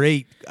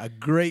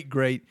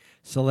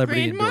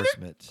celebrity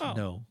endorsement. Oh.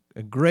 No.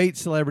 A great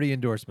celebrity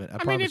endorsement.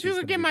 I mean, if you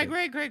could get my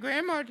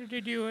great-great-grandmother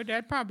to do it,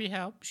 that'd probably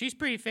help. She's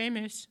pretty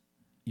famous.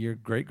 Your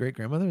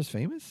great-great-grandmother is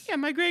famous? Yeah,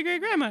 my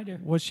great-great-grandmother.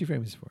 What's she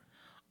famous for?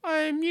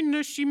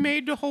 She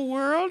made the whole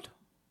world.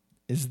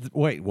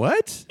 Wait,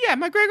 what? Yeah,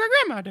 my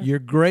great-great-grandmother. Your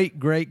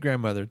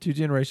great-great-grandmother, 2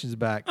 generations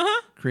back,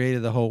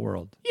 created the whole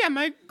world. Yeah,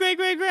 my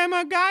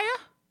great-great-grandma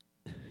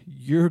Gaia.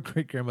 Your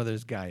great-grandmother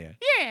is Gaia.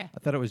 Yeah. I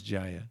thought it was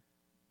Jaya.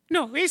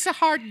 No, it's a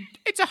hard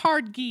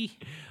G.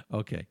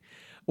 Okay.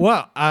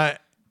 Well,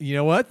 you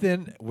know what?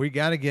 Then we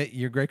got to get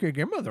your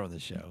great-great-grandmother on the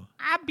show.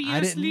 Obviously. I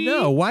didn't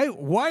know.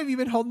 Why have you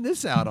been holding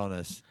this out on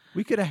us?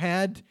 We could have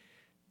had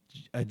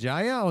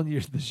Jaya on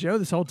the show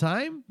this whole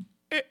time?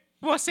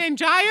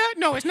 Sanjaya?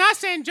 No, it's not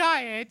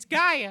Sanjaya. It's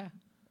Gaia.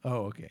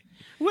 Oh, okay.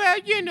 Well,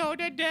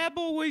 the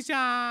devil was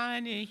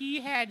on, and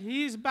he had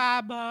his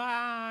Baba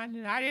on,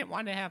 and I didn't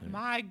want to have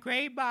my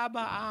great Baba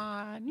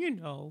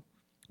on,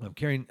 I'm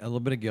carrying a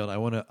little bit of guilt. I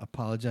want to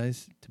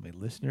apologize to my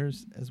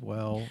listeners as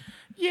well.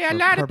 Yeah, for a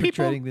lot of people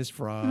perpetrating this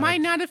fraud.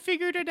 might not have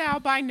figured it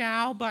out by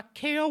now, but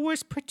Kale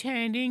was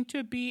pretending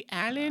to be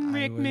Alan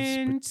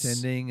Rickman. I was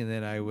pretending, and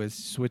then I was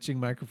switching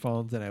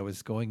microphones, and I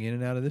was going in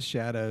and out of the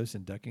shadows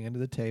and ducking under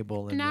the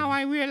table. And now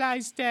I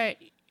realized that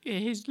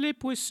his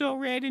lip was so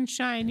red and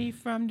shiny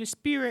from the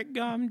spirit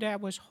gum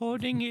that was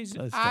holding his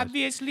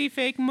obviously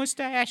fake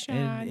mustache on.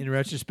 And in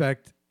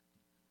retrospect,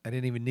 I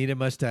didn't even need a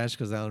mustache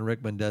because Alan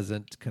Rickman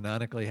doesn't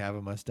canonically have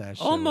a mustache.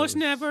 Almost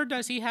never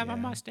does he have a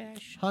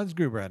mustache. Hans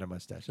Gruber had a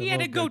mustache. He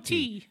had a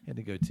goatee.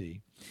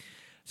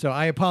 So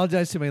I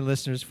apologize to my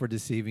listeners for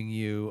deceiving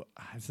you.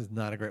 This is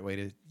not a great way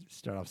to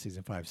start off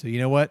season 5. So you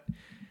know what?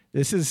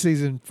 This is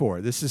season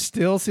 4. This is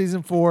still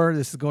season 4.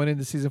 This is going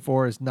into season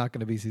 4. It's not going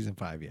to be season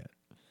 5 yet.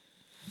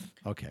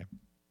 Okay.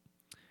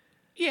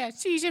 Yeah,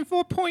 season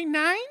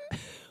 4.9?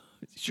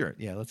 Sure.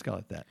 Yeah, let's call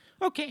it that.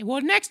 Okay,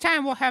 well, next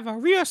time we'll have a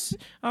real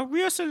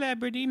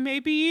celebrity,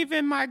 maybe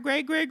even my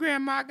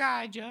great-great-grandma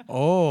Gaija.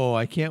 Oh,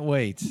 I can't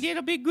wait.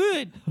 It'll be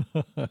good.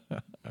 All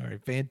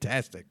right,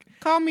 fantastic.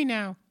 Call me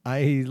now.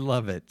 I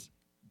love it.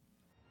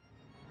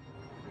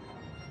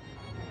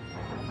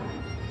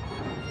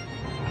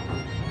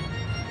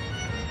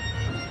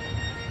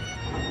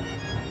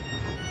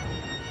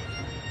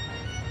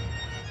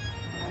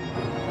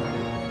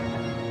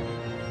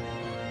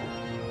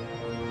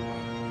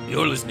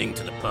 You're listening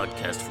to the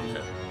podcast from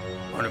hell,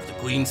 part of the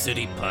Queen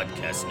City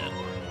Podcast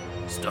Network,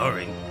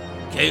 starring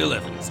Cale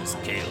Evans as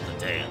Cale the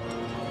Damned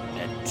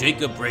and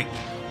Jacob Brayton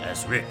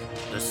as Rick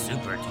the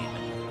Super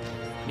Demon.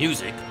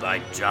 Music by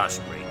Josh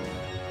Brayton.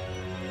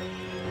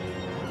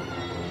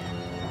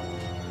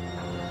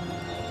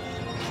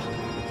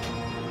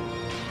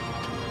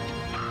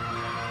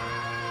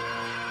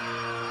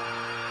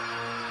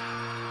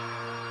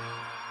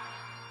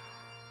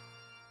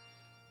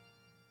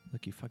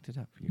 Look, you fucked it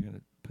up. You're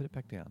gonna put it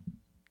back down.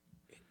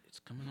 It's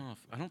coming off.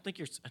 I don't think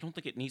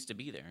it needs to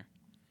be there.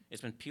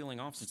 It's been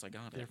peeling off since I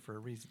got There it. for a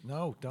reason.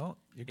 No, don't.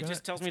 It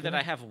just tells me that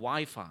I have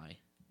Wi-Fi.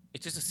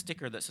 It's just a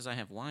sticker that says I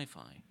have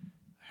Wi-Fi.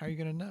 How are you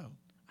gonna know?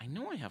 I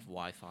know I have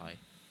Wi-Fi.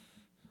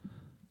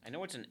 I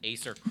know it's an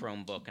Acer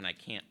Chromebook, and I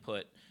can't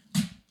put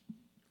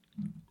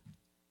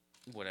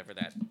whatever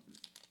that.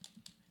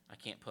 I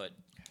can't put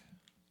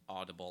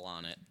Audible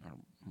on it or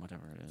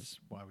whatever it is.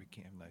 Why we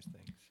can't have nice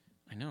things.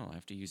 I know. I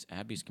have to use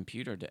Abby's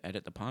computer to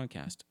edit the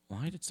podcast.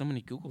 Why did so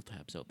many Google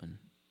tabs open?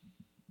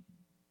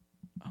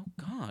 Oh,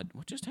 God.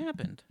 What just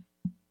happened?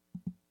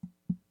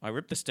 I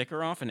ripped the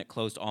sticker off, and it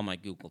closed all my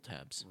Google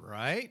tabs.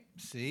 Right?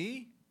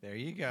 See? There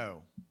you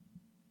go.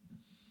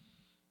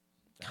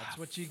 That's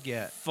what you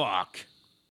get. Fuck.